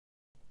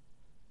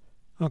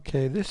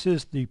Okay, this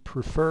is the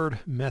preferred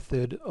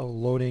method of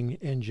loading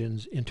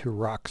engines into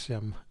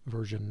RockSim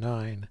version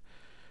 9.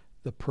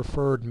 The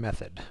preferred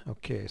method.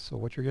 Okay, so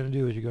what you're going to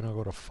do is you're going to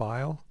go to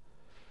File,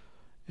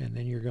 and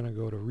then you're going to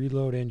go to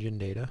Reload Engine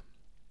Data.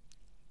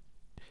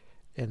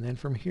 And then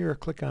from here,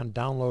 click on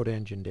Download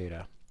Engine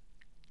Data.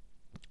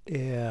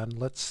 And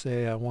let's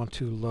say I want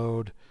to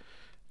load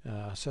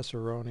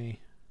Cicerone,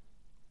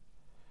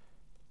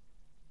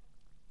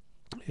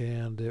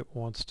 and it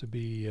wants to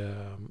be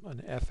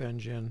an F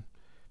engine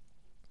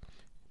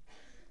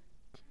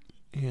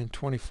and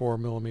 24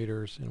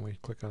 millimeters, and we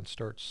click on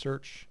Start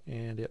Search,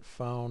 and it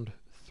found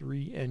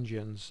 3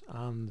 engines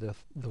on the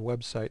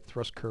website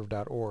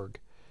thrustcurve.org,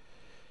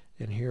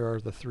 and here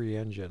are the 3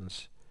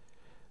 engines.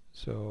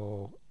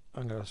 So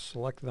I'm going to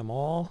select them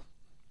all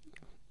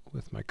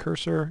with my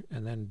cursor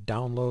and then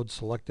download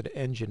selected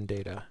engine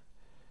data,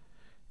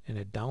 and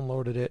it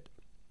downloaded it,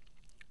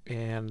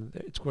 and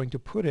it's going to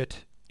put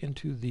it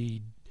into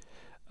the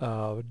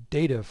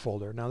data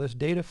folder. Now this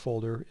data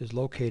folder is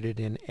located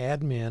in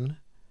admin,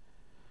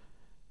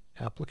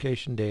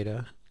 application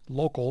data,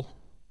 local,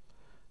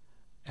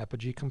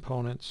 Apogee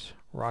components,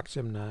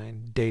 RockSim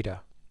 9, data.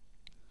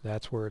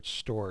 That's where it's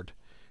stored.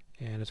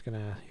 And it's going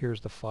to,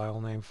 here's the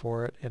file name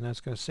for it, and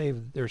that's going to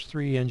save. There's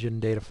 3 engine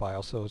data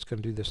files, so it's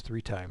going to do this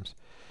 3 times.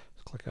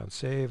 So click on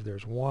save.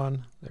 There's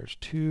 1, there's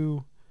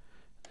 2,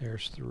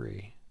 there's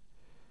 3.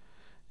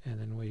 And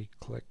then we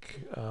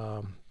click,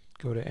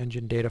 go to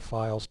engine data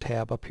files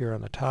tab up here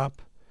on the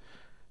top.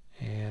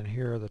 And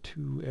here are the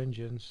 2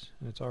 engines,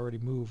 and it's already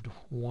moved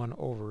 1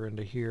 over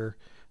into here.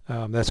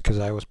 That's because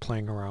I was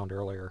playing around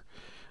earlier.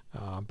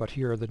 But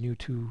here are the new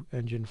 2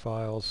 engine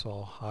files, so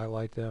I'll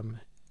highlight them,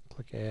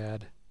 click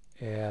Add,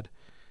 Add,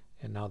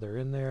 and now they're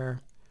in there.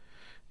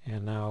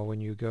 And now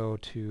when you go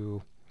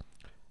to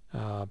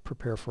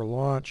Prepare for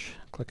Launch,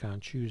 click on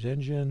Choose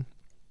Engine,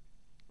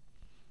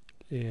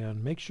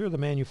 and make sure the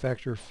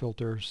manufacturer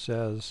filter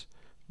says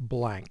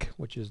blank,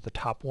 which is the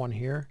top one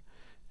here,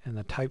 and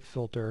the type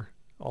filter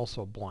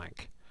also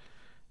blank.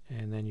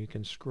 And then you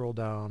can scroll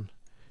down,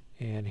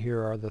 and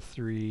here are the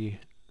 3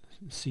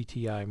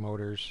 CTI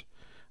motors.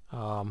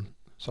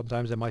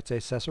 Sometimes it might say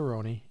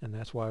Cicerone, and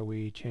that's why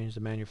we change the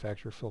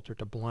manufacturer filter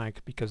to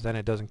blank, because then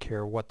it doesn't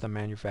care what the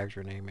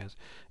manufacturer name is.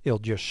 It'll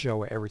just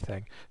show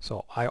everything.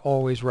 So I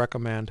always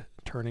recommend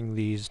turning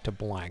these to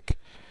blank.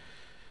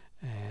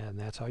 And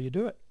that's how you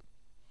do it.